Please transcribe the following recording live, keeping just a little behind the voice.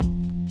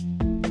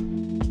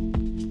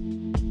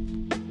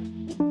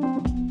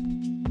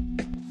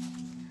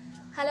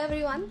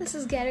everyone, this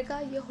is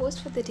Garika, your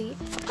host for the day,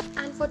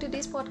 and for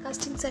today's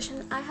podcasting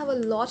session, I have a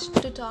lot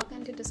to talk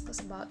and to discuss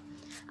about.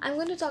 I'm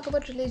going to talk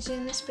about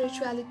religion,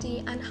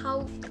 spirituality, and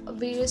how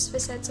various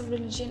facets of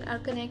religion are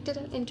connected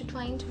and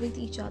intertwined with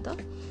each other.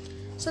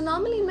 So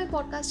normally in my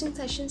podcasting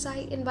sessions,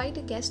 I invite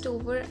a guest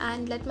over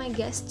and let my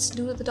guests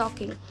do the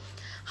talking.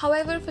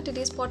 However, for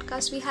today's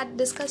podcast, we had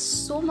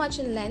discussed so much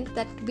in length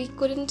that we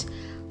couldn't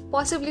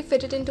possibly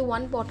fit it into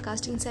one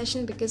podcasting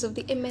session because of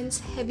the immense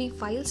heavy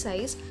file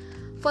size.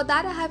 For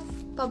that, I have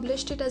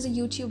published it as a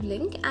YouTube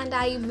link, and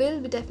I will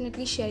be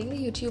definitely sharing the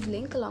YouTube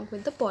link along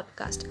with the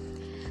podcast.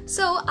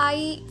 So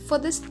for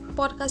this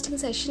podcasting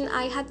session,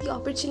 I had the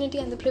opportunity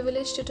and the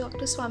privilege to talk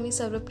to Swami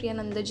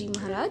Sarvapriyananda Ji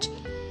Maharaj.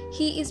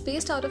 He is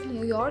based out of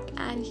New York,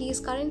 and he is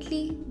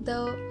currently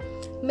the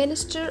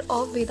Minister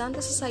of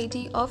Vedanta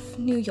Society of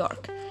New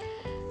York.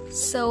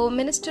 So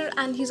minister,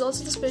 and he's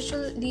also the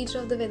spiritual leader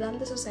of the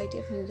Vedanta Society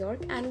of New York,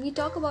 and we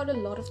talk about a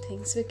lot of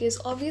things because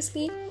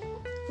obviously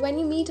when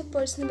you meet a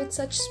person with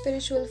such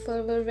spiritual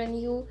fervor, when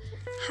you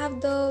have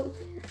the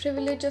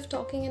privilege of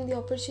talking and the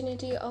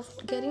opportunity of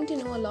getting to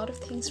know a lot of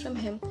things from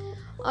him,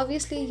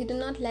 obviously you do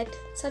not let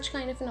such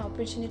kind of an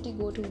opportunity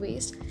go to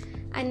waste,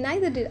 and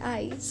neither did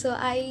I. So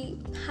I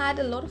had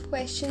a lot of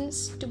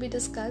questions to be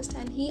discussed,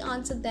 and he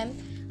answered them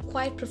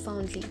quite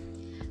profoundly.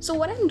 So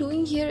what I'm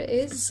doing here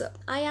is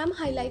I am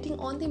highlighting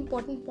all the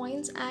important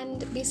points,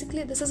 and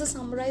basically this is a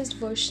summarized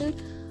version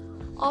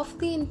of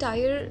the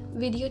entire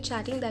video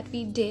chatting that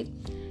we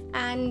did.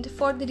 And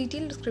for the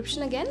detailed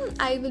description, again,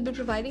 I will be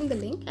providing the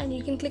link, and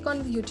you can click on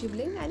the YouTube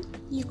link and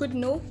you could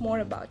know more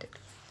about it.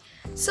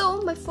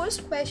 So my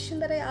first question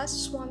that I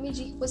asked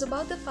Swamiji was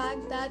about the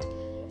fact that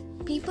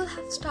people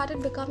have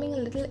started becoming a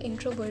little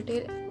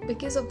introverted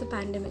because of the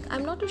pandemic.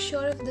 I'm not too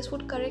sure if this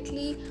would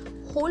correctly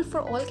hold for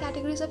all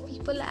categories of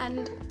people,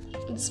 and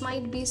this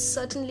might be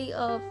certainly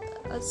a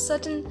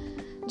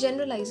certain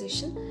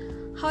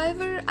generalization.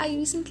 However, I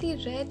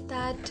recently read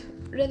that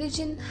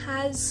religion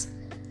has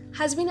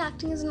been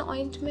acting as an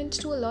ointment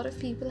to a lot of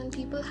people, and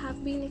people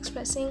have been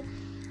expressing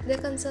their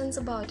concerns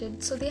about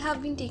it. So they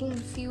have been taking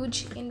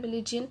refuge in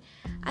religion,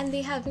 and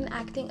they have been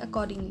acting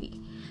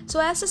accordingly. So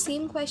I asked the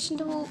same question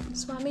to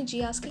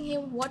Swamiji, asking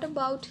him, what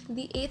about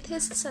the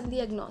atheists and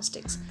the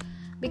agnostics?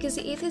 Because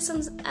the atheists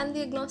and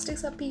the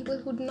agnostics are people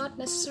who do not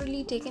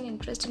necessarily take an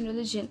interest in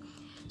religion.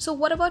 So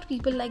what about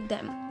people like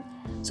them?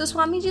 So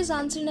Swamiji's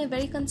answer in a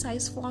very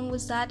concise form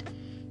was that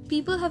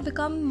people have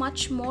become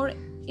much more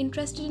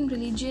interested in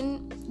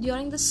religion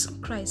during this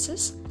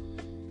crisis,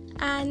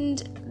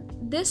 and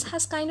this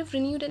has kind of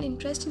renewed an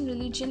interest in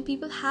religion.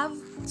 People have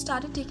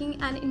started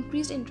taking an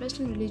increased interest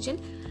in religion,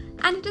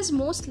 and it is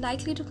most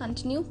likely to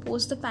continue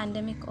post the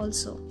pandemic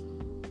also.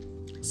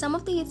 Some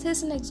of the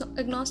atheists and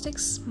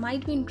agnostics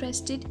might be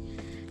interested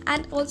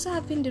and also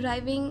have been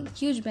deriving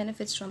huge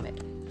benefits from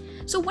it.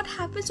 So what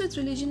happens with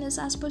religion is,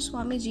 as per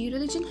Swamiji,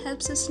 religion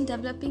helps us in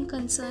developing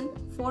concern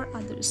for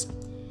others.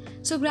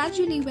 So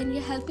gradually, when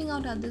you're helping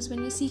out others,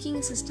 when you're seeking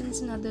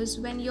assistance in others,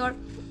 when you're,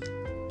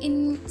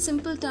 in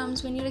simple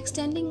terms, when you're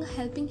extending a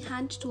helping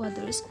hand to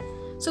others,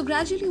 so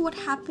gradually what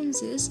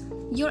happens is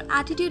your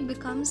attitude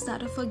becomes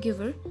that of a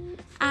giver,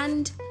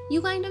 and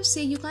you kind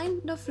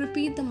of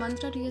repeat the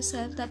mantra to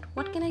yourself that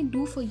what can I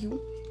do for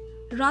you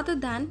rather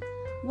than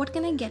what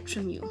can I get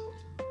from you.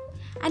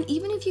 And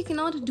even if you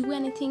cannot do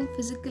anything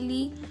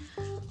physically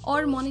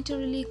or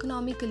monetarily,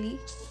 economically,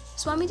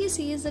 Swamiji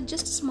says that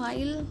just a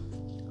smile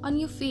on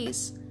your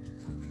face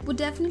would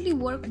definitely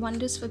work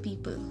wonders for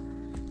people.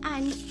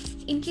 And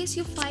in case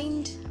you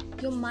find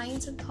your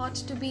minds and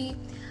thoughts to be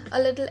a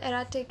little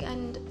erratic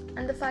and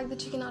the fact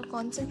that you cannot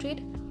concentrate,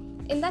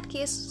 in that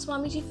case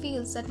Swamiji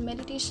feels that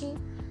meditation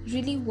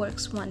really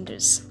works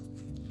wonders.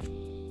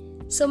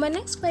 So my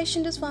next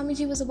question to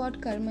Swamiji was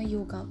about Karma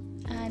Yoga.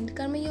 And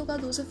Karma Yoga,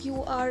 those of you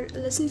who are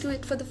listening to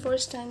it for the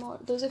first time, or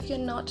those of you are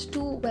not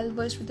too well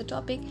versed with the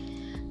topic,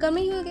 Karma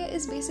Yoga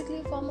is basically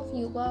a form of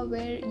yoga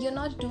where you're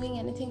not doing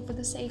anything for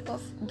the sake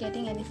of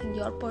getting anything,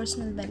 your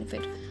personal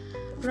benefit.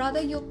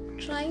 Rather, you're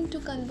trying to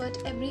convert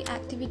every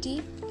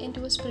activity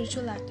into a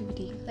spiritual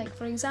activity. Like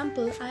for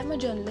example, I'm a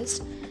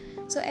journalist,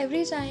 so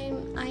every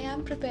time I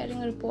am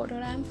preparing a report or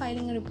I am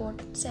filing a report,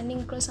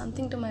 sending across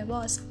something to my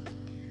boss,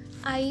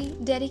 I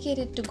dedicate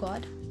it to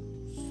God,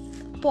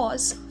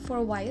 pause for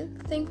a while,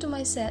 think to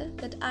myself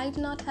that I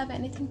do not have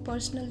anything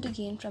personal to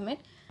gain from it,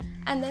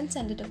 and then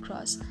send it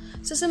across.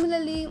 So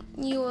similarly,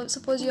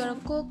 suppose you're a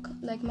cook,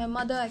 like my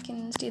mother, I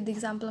can state the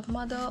example of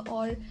mother,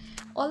 or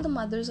all the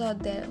mothers out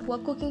there who are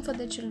cooking for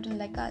their children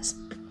like us.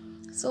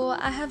 So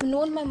I have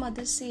known my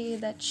mother say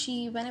that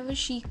whenever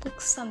she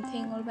cooks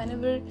something, or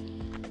whenever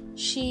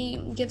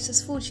she gives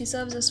us food, she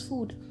serves us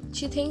food,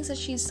 she thinks that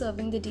she's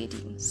serving the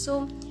deity.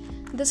 So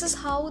this is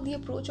how the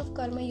approach of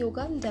Karma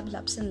Yoga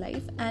develops in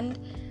life. And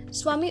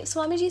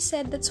Swamiji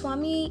said that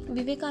Swami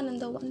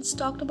Vivekananda once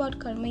talked about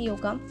Karma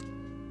Yoga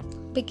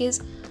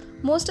because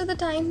most of the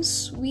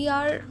times we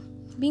are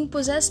being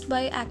possessed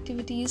by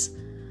activities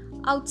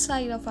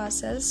outside of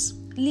ourselves,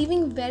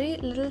 leaving very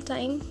little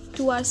time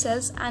to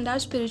ourselves and our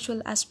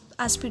spiritual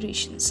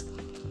aspirations.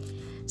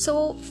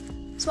 So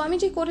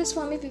Swamiji quoted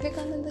Swami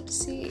Vivekananda to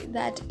say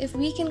that if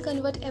we can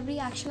convert every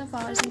action of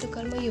ours into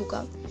karma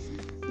yoga,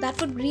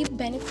 that would reap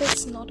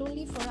benefits not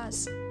only for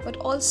us but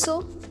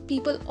also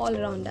people all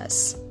around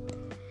us.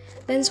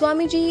 Then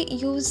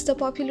Swamiji used the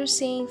popular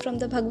saying from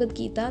the Bhagavad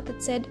Gita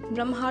that said,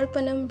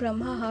 Brahmarpanam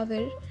Brahma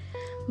Havir,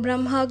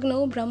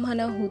 Brahmagno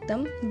Brahmana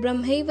Hutam,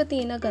 Brahmaiva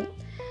Tena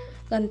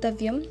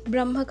Gantavyam,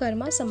 Brahma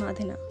Karma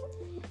Samadhina.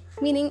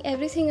 Meaning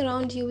everything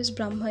around you is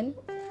Brahman.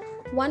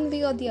 One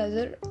way or the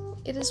other,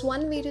 it is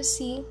one way to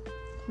see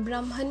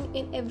Brahman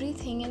in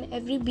everything and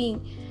every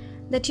being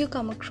that you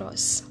come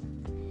across.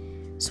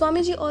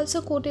 Swamiji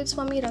also quoted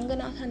Swami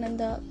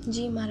Ranganathananda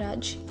Ji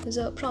Maharaj, who is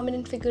a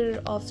prominent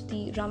figure of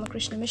the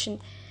Ramakrishna mission,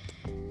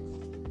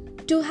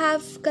 to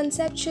have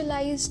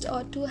conceptualized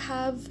or to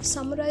have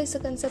summarized the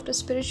concept of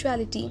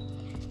spirituality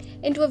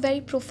into a very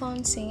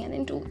profound saying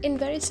and in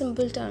very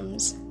simple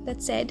terms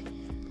that said,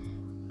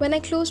 when I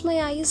close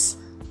my eyes,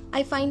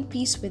 I find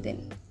peace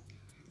within.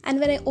 And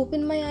when I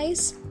open my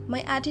eyes,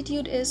 my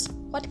attitude is,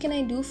 what can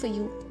I do for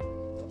you?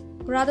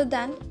 Rather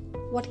than,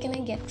 what can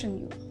I get from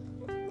you?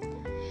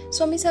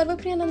 Swami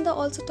Sarvapriyananda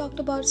also talked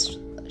about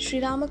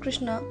Sri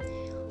Ramakrishna,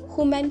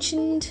 who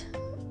mentioned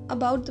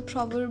about the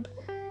proverb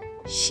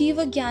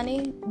Shiva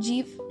Gyane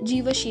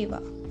Jiva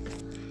Sheva.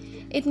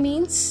 It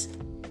means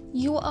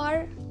you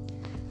are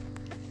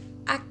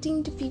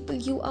acting to people,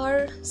 you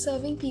are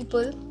serving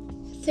people,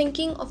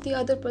 thinking of the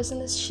other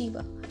person as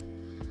Shiva.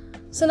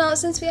 So now,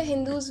 since we are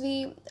Hindus,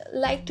 we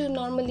like to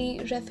normally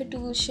refer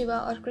to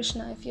Shiva or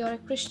Krishna. If you're a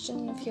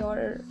Christian,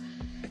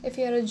 if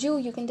you're a Jew,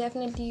 you can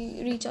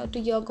definitely reach out to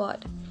your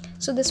God.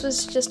 So this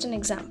was just an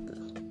example.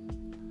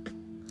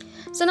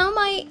 So now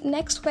my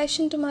next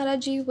question to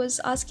Maharaji was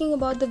asking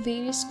about the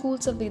various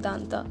schools of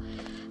Vedanta,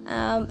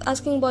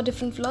 asking about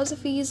different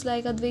philosophies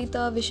like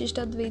Advaita,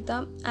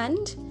 Vishishtadvaita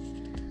and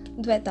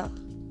Dvaita.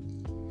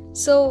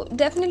 So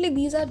definitely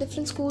these are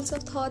different schools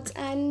of thoughts,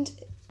 and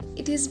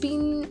it is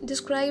being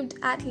described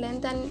at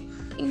length and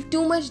in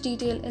too much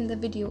detail in the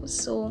videos.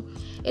 So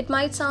it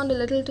might sound a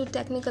little too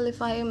technical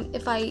if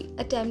I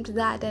attempt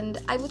that, and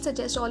I would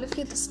suggest all of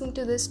you listening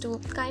to this to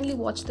kindly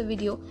watch the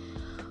video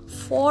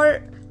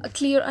for a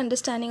clear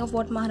understanding of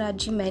what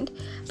Maharaji meant.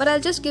 But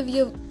I'll just give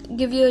you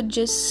a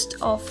gist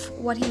of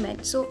what he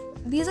meant. So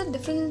these are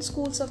different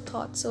schools of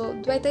thought. So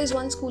Dvaita is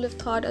one school of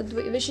thought,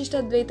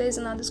 Vishishtadvaita is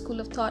another school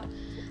of thought,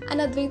 and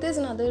Advaita is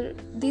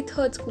the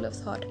third school of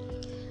thought.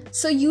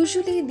 So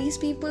usually these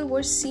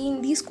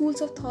schools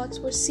of thoughts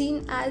were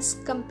seen as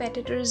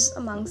competitors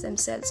amongst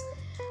themselves,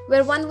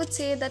 where one would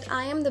say that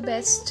I am the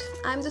best,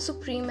 I am the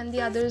supreme, and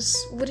the others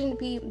wouldn't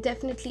be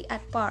definitely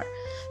at par.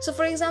 So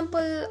for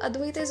example,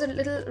 Advaita is a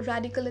little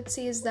radical. It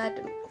says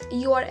that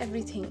you are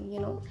everything,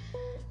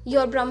 you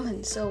are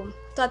Brahman, so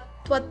Tat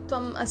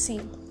Tvam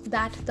Asi,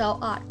 that thou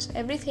art.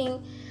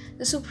 Everything,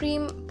 the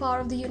supreme power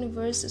of the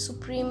universe, the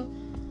supreme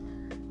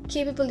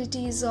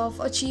capabilities of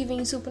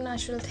achieving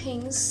supernatural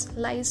things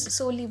lies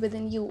solely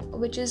within you,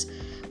 which is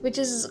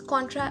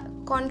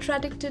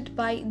contradicted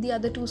by the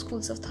other two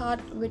schools of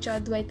thought, which are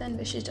Dvaita and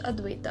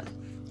Vishishtadvaita.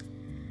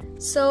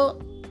 So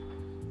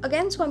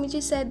again,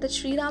 Swamiji said that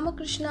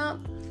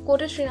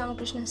quoted Sri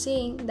Ramakrishna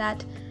saying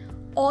that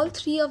all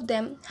three of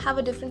them have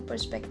a different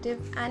perspective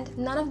and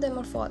none of them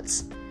are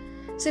false.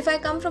 So if I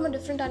come from a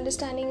different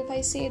understanding, if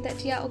I say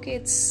that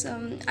it's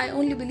I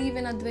only believe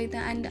in Advaita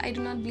and I do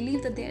not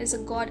believe that there is a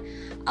God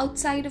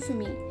outside of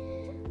me,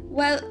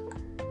 well,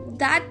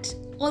 that,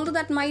 although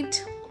that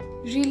might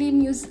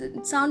really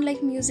sound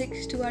like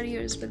music to our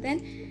ears, but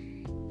then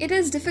it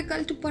is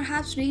difficult to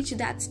perhaps reach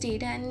that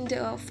state, and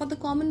for the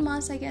common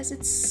mass, I guess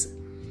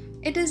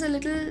it is a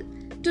little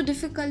too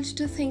difficult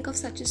to think of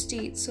such a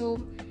state.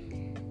 So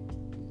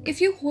if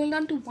you hold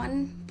on to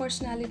one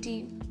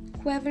personality,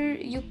 whoever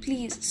you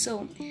please,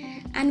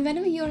 and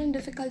whenever you're in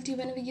difficulty,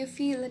 whenever you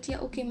feel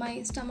that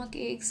my stomach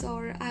aches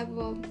or I have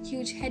a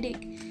huge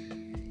headache,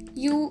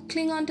 you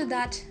cling on to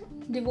that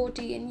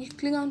devotee and you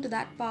cling on to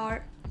that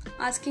power,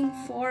 asking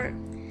for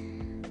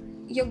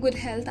your good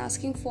health,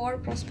 asking for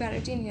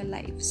prosperity in your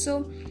life.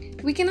 So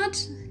we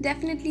cannot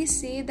definitely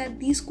say that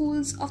these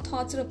schools of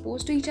thoughts are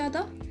opposed to each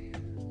other.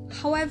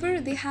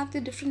 However, they have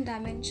the different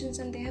dimensions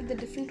and they have the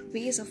different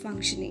ways of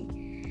functioning.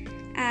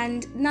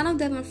 And none of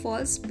them are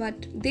false,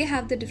 but they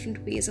have the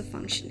different ways of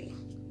functioning.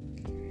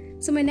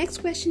 So my next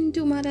question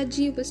to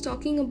Maharaji was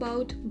talking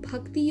about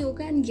Bhakti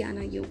Yoga and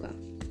Jnana Yoga.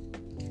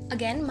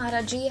 Again,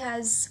 Maharaji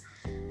has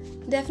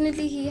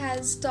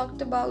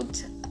talked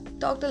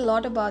a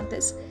lot about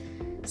this.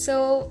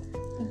 So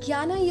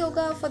Jnana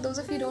Yoga, for those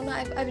of you who don't know,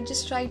 I would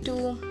just try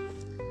to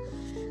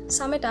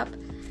sum it up,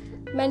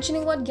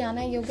 mentioning what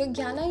Jnana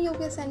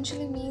Yoga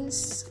essentially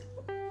means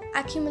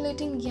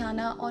accumulating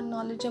jnana or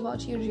knowledge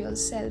about your real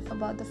self,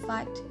 about the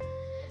fact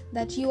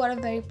that you are a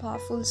very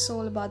powerful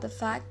soul, about the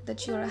fact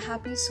that you are a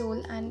happy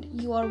soul and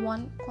you are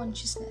one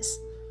consciousness.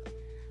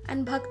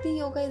 And Bhakti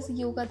Yoga is the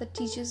yoga that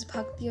teaches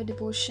bhakti or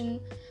devotion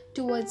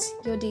towards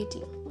your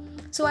deity.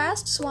 So I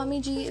asked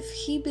Swamiji if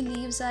he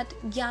believes that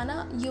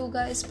Jnana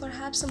Yoga is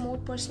perhaps a more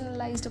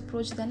personalized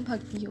approach than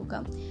Bhakti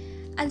Yoga.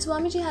 And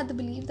Swamiji had the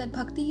belief that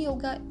Bhakti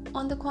Yoga,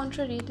 on the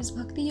contrary, it is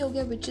Bhakti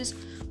Yoga which is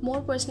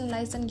more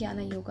personalized than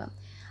Jnana Yoga.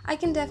 I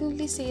can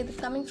definitely say that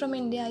coming from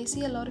India, I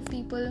see a lot of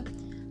people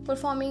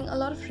performing a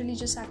lot of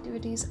religious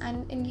activities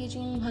and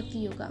engaging in Bhakti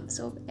Yoga.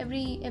 So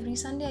every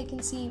Sunday I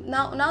can see,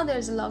 now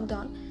there's a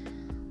lockdown.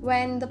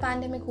 When the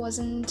pandemic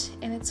wasn't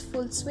in its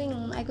full swing,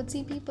 I could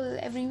see people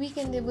every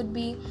weekend, they would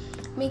be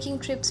making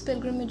trips,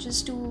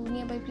 pilgrimages to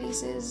nearby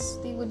places.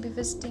 They would be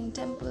visiting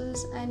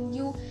temples, and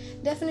you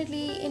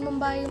definitely in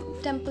Mumbai,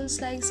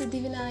 temples like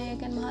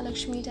Siddhivinayak and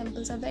Mahalakshmi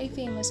temples are very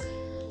famous.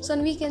 So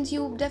on weekends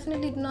you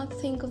definitely do not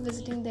think of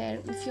visiting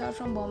there if you are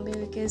from Bombay,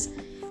 because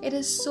it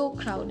is so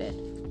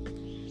crowded.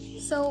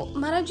 So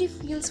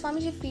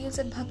Swamiji feels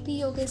that Bhakti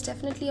Yoga is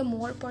definitely a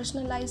more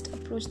personalized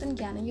approach than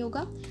Jnana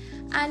Yoga,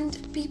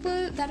 and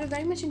people that are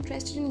very much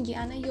interested in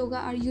Jnana Yoga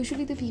are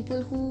usually the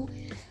people who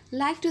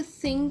like to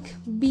think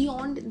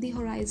beyond the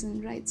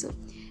horizon, right? So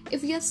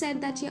if you have said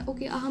that,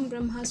 Aham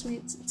Brahmasmi,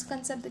 it's a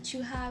concept that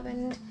you have,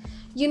 and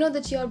you know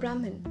that you're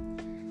Brahman.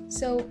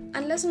 So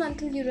unless and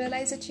until you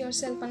realize it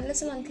yourself,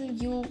 unless and until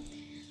you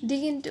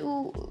delve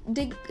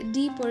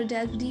deeper,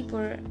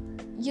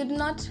 you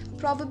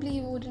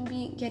wouldn't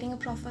be getting a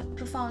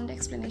profound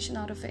explanation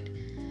out of it.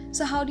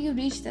 So how do you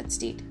reach that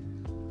state?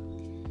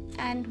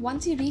 And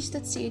once you reach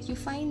that state, you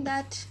find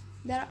that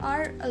there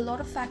are a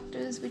lot of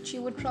factors which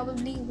you would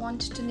probably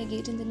want to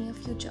negate in the near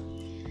future.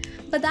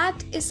 But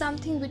that is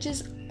something which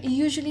is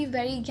usually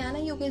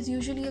Jnana Yoga is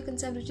usually a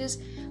concept which is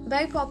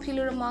very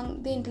popular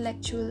among the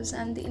intellectuals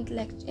and the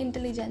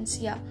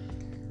intelligentsia,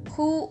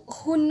 who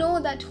know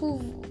that, who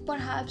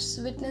perhaps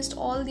witnessed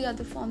all the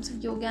other forms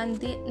of yoga, and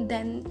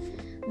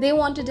they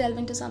want to delve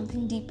into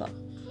something deeper.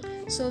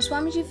 So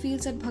Swamiji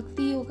feels that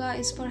Bhakti Yoga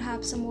is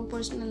perhaps a more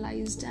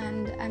personalized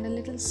and a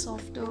little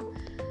softer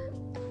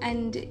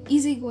and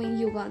easygoing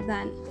yoga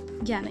than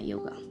Jnana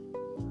Yoga.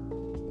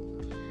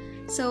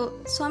 So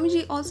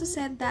Swamiji also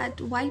said that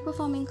while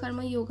performing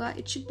Karma Yoga,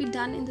 it should be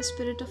done in the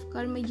spirit of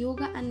Karma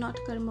Yoga and not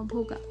Karma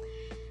Bhoga.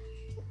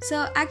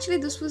 So actually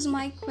this was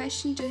my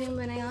question to him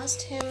when I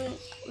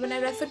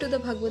referred to the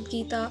Bhagavad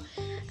Gita,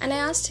 and I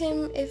asked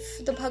him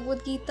if the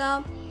Bhagavad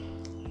Gita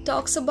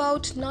talks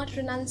about not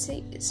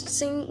renouncing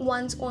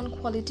one's own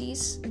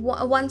qualities,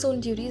 one's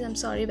own duties,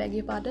 beg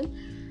your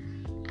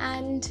pardon,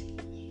 and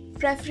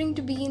preferring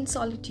to be in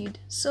solitude.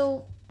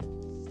 So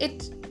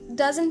it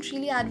doesn't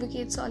really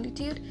advocate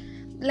solitude.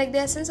 Like, the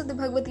essence of the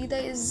Bhagavad Gita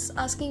is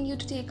asking you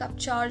to take up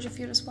charge of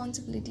your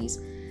responsibilities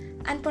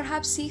and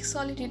perhaps seek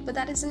solitude, but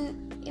that is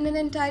in an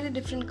entirely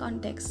different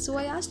context. So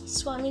I asked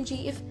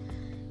Swamiji,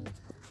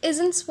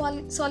 isn't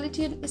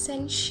solitude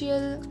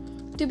essential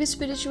to be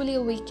spiritually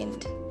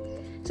awakened?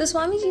 So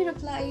Swamiji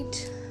replied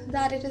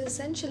that it is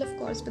essential, of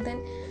course, but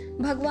then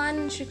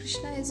Bhagwan Shri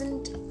Krishna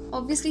isn't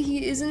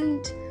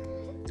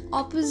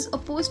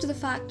opposed to the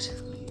fact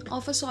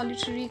of a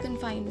solitary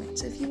confinement.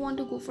 So if you want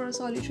to go for a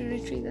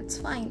solitary retreat, that's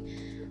fine,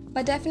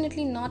 but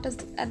definitely not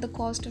at the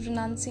cost of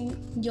renouncing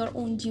your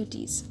own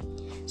duties.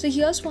 So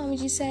here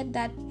Swamiji said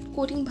that,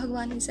 quoting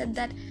Bhagwan, he said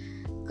that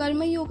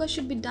Karma Yoga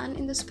should be done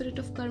in the spirit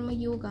of Karma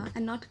Yoga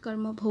and not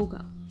Karma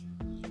Bhoga.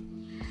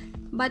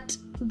 But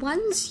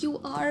once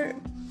you are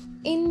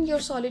in your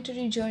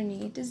solitary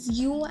journey, it is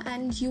you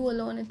and you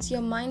alone, it's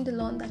your mind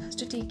alone that has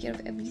to take care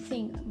of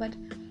everything. But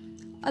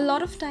a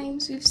lot of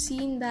times we've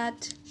seen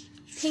that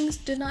things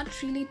do not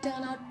really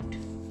turn out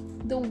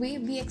the way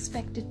we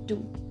expect it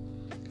to.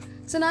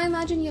 So now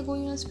imagine you're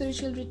going on a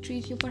spiritual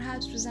retreat, you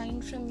perhaps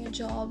resigned from your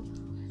job,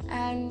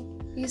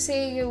 and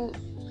you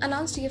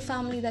announce to your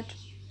family that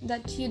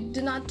you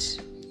do not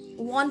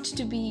want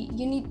to be,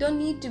 don't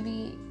need to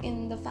be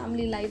in the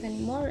family life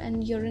anymore,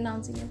 and you're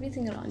renouncing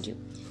everything around you.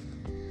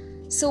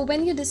 So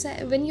when you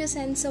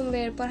ascend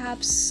somewhere,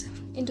 perhaps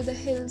into the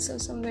hills or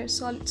somewhere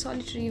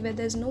solitary where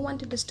there's no one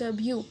to disturb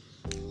you,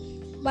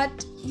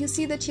 but you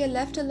see that you're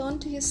left alone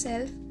to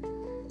yourself,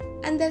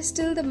 and there's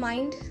still the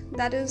mind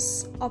that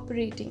is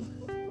operating.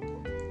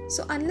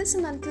 So unless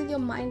and until your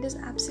mind is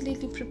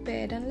absolutely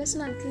prepared, unless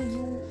and until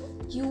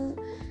you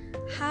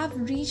have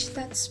reached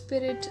that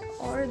spirit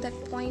or that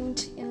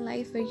point in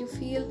life where you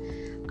feel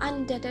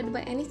undeterred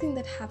by anything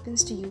that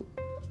happens to you,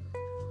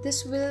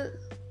 this will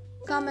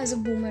come as a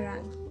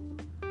boomerang.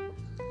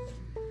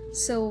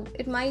 So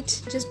it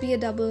might just be a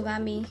double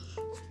whammy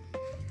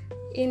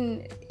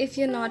if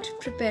you're not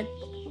prepared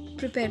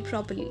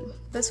properly.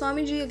 But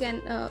Swamiji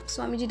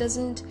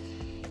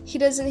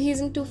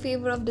isn't too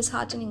favor of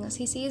disheartening us.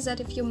 He says that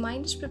if your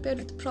mind is prepared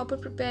with proper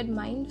prepared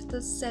mind, with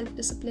a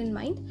self-disciplined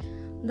mind,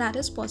 that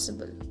is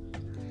possible.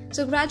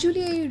 So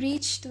gradually I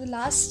reached the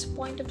last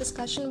point of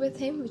discussion with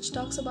him, which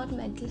talks about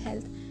mental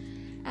health.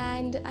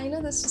 And I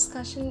know this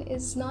discussion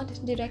is not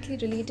directly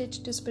related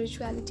to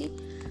spirituality,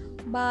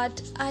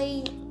 but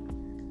I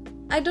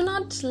do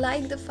not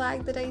like the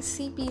fact that I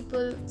see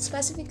people,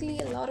 specifically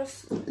a lot of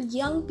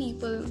young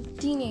people,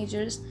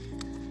 teenagers,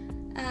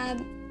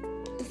 and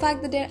the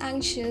fact that they're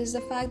anxious,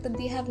 the fact that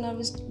they have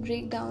nervous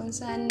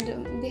breakdowns, and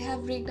they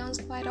have breakdowns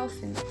quite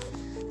often.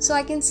 So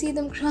I can see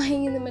them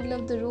crying in the middle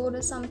of the road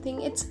or something.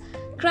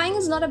 Crying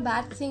is not a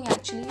bad thing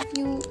actually. If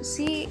you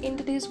see in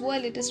today's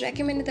world, it is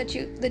recommended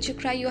that you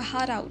cry your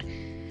heart out.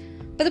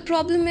 But the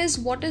problem is,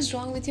 what is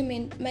wrong with your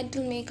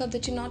mental makeup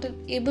that you're not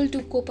able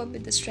to cope up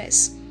with the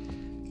stress?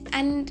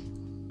 And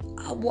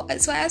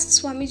so I asked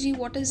Swamiji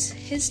what is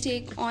his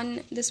take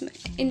on this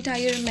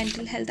entire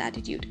mental health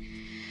attitude.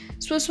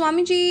 So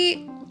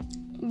Swamiji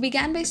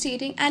began by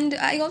stating, and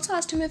I also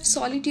asked him if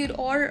solitude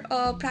or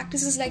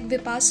practices like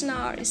Vipassana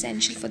are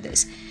essential for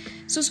this.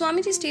 So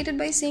Swamiji stated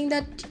by saying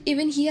that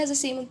even he has the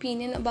same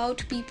opinion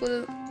about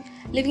people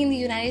living in the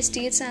United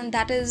States, and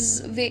that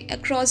is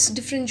across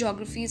different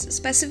geographies,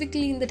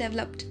 specifically in the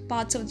developed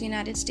parts of the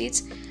United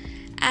States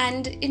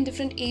and in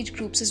different age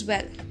groups as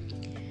well.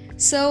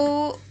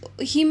 So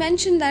he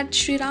mentioned that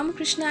Sri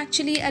Ramakrishna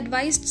actually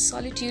advised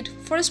solitude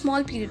for a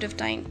small period of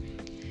time.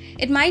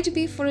 It might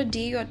be for a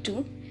day or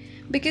two,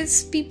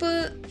 because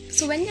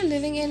so when you're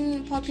living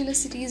in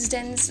populous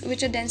cities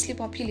which are densely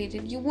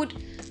populated, you would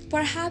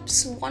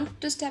perhaps want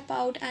to step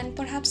out and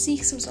perhaps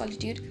seek some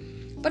solitude,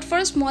 but for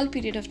a small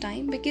period of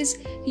time, because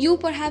you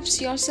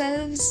perhaps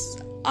yourselves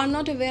are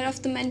not aware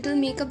of the mental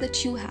makeup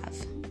that you have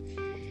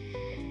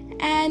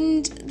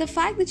and the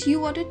fact that you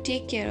want to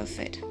take care of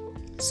it.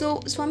 So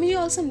Swamiji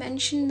also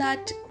mentioned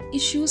that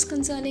issues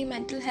concerning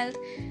mental health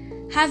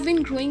have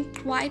been growing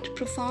quite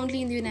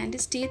profoundly in the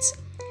United States,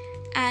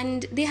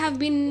 and they have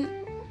been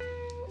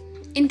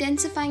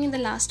intensifying in the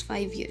last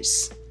 5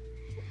 years.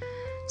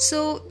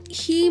 So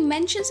he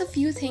mentions a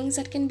few things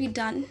that can be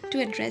done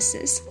to address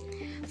this.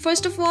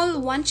 First of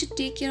all, one should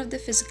take care of the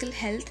physical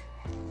health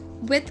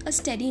with a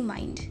steady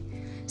mind.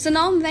 So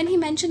now when he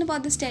mentioned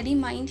about the steady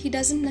mind, he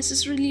doesn't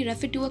necessarily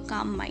refer to a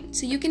calm mind.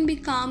 So you can be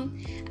calm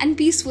and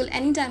peaceful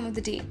any time of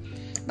the day.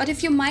 But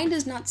if your mind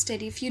is not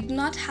steady, if you do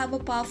not have a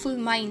powerful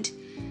mind,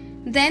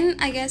 then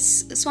I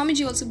guess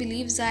Swamiji also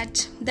believes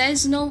that there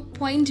is no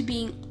point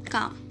being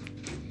calm.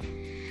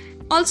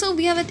 Also,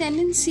 we have a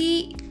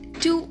tendency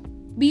to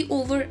be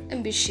over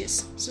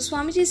ambitious. So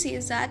Swamiji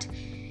says that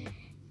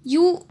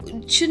you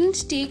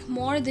shouldn't take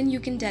more than you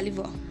can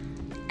deliver.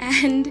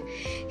 And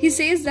he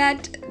says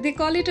that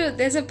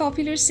there's a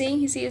popular saying,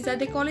 he says that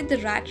they call it the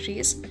rat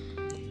race.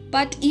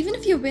 But even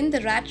if you win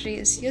the rat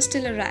race, you're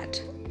still a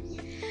rat.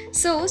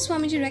 So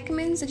Swamiji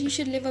recommends that you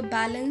should live a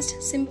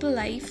balanced, simple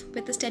life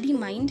with a steady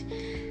mind.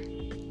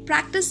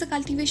 Practice the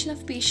cultivation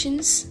of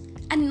patience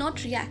and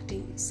not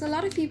reacting. So a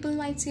lot of people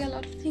might say a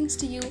lot of things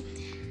to you.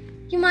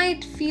 You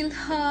might feel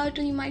hurt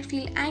or you might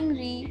feel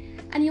angry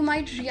and you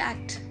might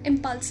react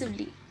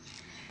impulsively.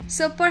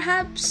 So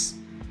perhaps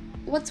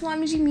what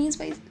Swamiji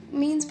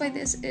means by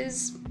this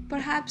is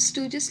perhaps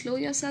to just slow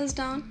yourselves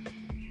down,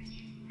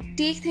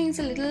 take things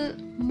a little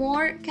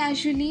more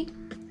casually,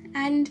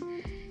 and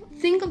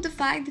think of the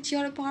fact that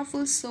you're a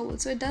powerful soul.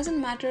 So it doesn't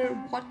matter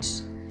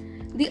what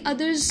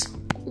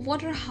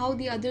or how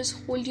the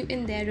others hold you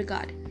in their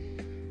regard.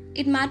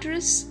 It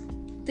matters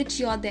that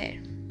you're there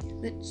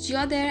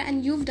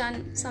and you've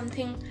done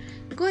something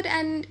good,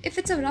 and if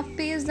it's a rough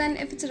phase, then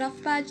if it's a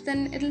rough patch,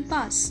 then it'll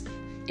pass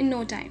in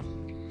no time.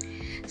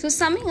 So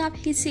summing up,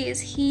 he says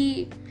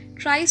he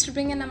tries to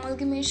bring an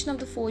amalgamation of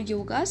the 4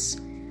 yogas,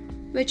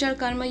 which are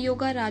Karma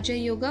Yoga, Raja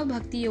Yoga,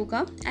 Bhakti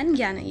Yoga and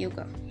Jnana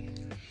Yoga.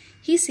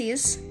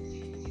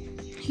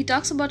 He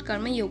talks about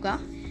Karma Yoga.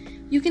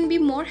 You can be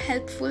more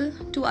helpful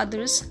to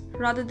others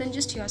rather than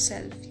just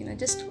yourself.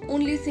 Just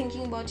only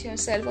thinking about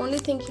yourself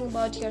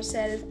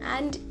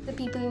and the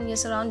people in your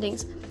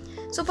surroundings.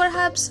 So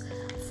perhaps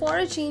for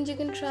a change, you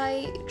can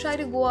try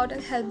to go out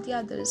and help the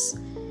others.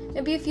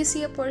 Maybe if you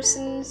see a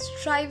person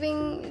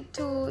striving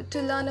to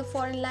learn a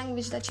foreign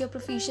language that you're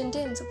proficient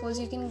in, suppose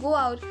you can go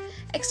out,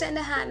 extend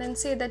a hand and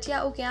say that,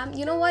 yeah, okay,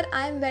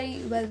 I am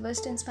very well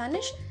versed in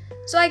Spanish,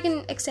 so I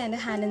can extend a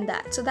hand in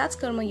that. So that's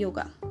Karma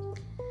Yoga.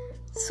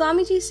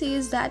 Swamiji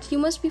says that you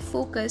must be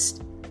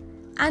focused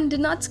and do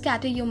not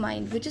scatter your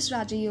mind, which is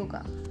Raja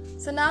Yoga.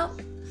 So now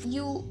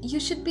you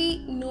should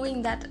be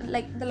knowing that,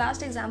 like the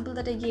last example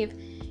that I gave,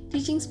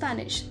 teaching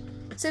Spanish.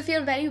 So if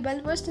you're very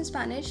well versed in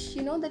Spanish,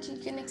 you know that you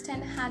can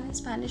extend a hand in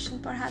Spanish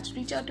and perhaps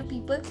reach out to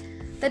people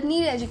that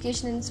need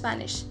education in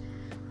Spanish.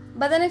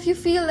 But then if you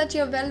feel that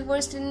you're well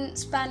versed in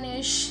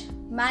Spanish,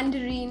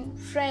 Mandarin,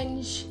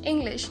 French,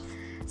 English,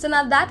 so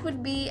now that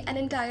would be an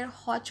entire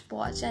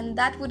hodgepodge, and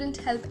that wouldn't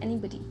help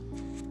anybody.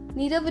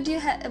 Neither would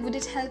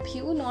it help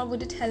you, nor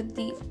would it help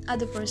the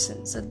other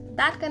person. So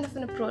that kind of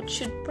an approach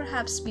should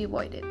perhaps be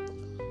avoided.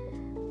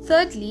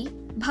 Thirdly,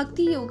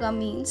 Bhakti Yoga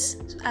means,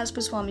 as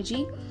per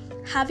Swamiji,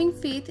 having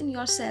faith in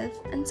yourself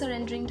and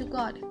surrendering to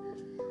God.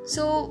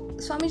 So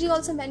Swamiji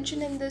also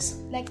mentioned in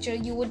this lecture,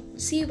 you would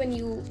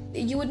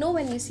know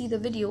when you see the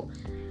video,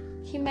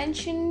 he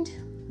mentioned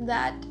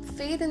that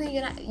faith in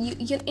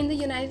the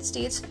United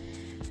States,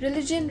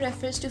 religion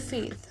refers to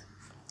faith.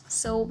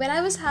 So when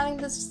I was having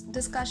this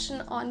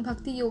discussion on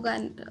Bhakti Yoga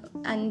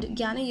and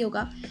Jnana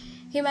Yoga,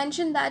 he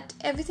mentioned that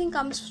everything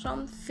comes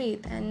from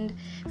faith, and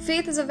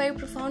faith is a very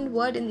profound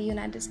word in the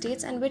United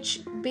States, and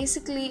which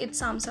basically it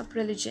sums up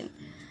religion.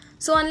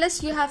 So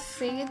unless you have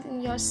faith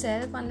in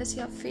yourself, unless you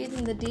have faith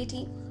in the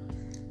deity,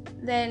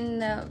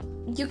 then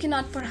you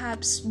cannot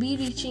perhaps be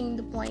reaching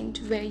the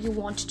point where you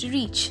want to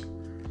reach.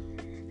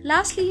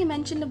 Lastly, he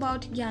mentioned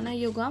about Jnana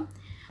Yoga,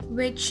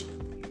 which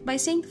by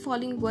saying the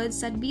following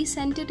words, that be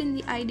centered in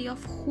the idea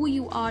of who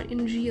you are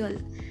in real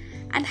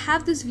and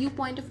have this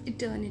viewpoint of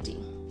eternity.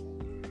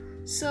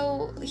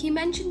 So he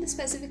mentioned this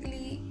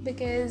specifically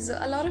because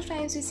a lot of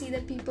times we see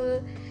that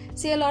people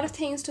say a lot of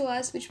things to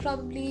us which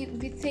probably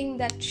we think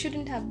that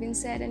shouldn't have been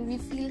said, and we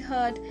feel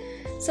hurt.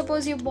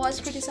 Suppose your boss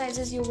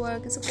criticizes your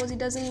work, and suppose he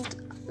doesn't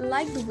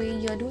like the way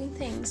you're doing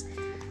things,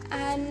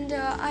 and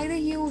either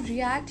you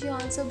react, you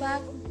answer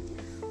back,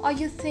 or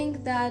you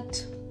think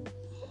that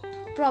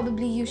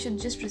probably you should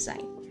just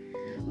resign.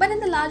 But in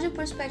the larger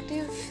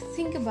perspective,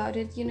 think about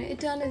it,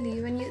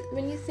 eternally,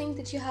 when you think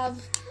that you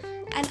have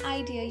an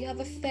idea, you have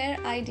a fair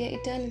idea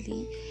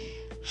eternally,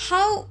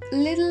 how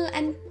little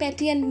and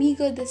petty and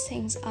meager these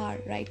things are,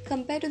 right?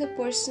 Compared to the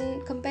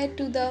person, compared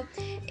to the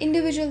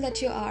individual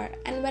that you are.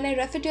 And when I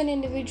refer to an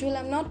individual,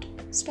 I'm not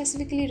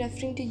specifically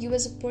referring to you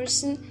as a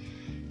person,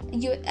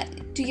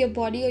 to your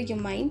body or your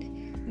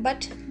mind,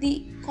 but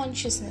the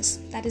consciousness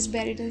that is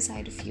buried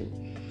inside of you.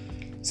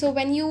 So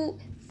when you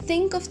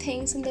think of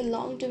things in the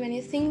long term, when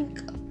you think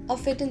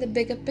of it in the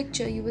bigger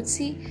picture, you would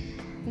see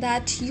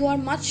that you are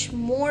much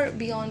more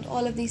beyond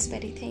all of these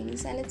petty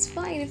things. And it's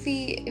fine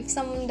if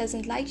someone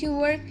doesn't like your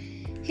work,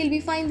 he'll be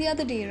fine the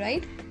other day,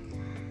 right?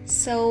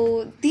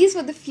 So these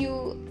were the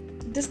few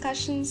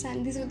discussions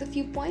and these were the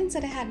few points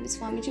that I had with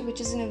Swamiji, which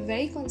is in a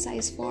very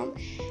concise form.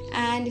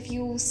 And if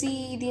you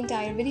see the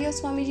entire video of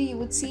Swamiji, you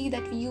would see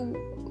that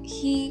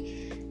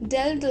he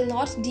delved a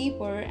lot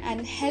deeper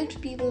and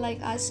helped people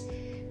like us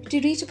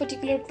to reach a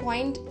particular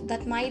point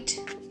that might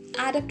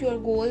add up to our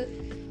goal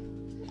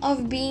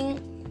of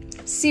being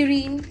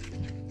serene,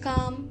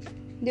 calm,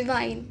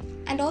 divine,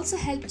 and also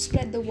help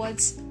spread the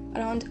words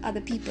around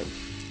other people.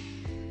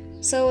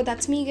 So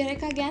that's me,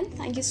 Garika, again.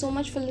 Thank you so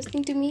much for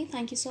listening to me.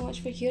 Thank you so much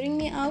for hearing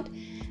me out.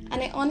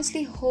 And I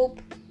honestly hope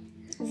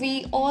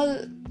we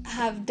all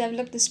have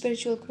developed the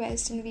spiritual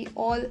quest and we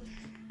all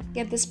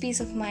get this peace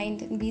of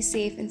mind and be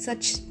safe in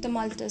such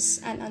tumultuous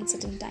and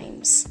uncertain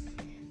times.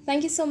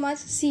 Thank you so much.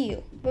 See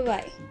you.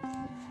 Bye-bye.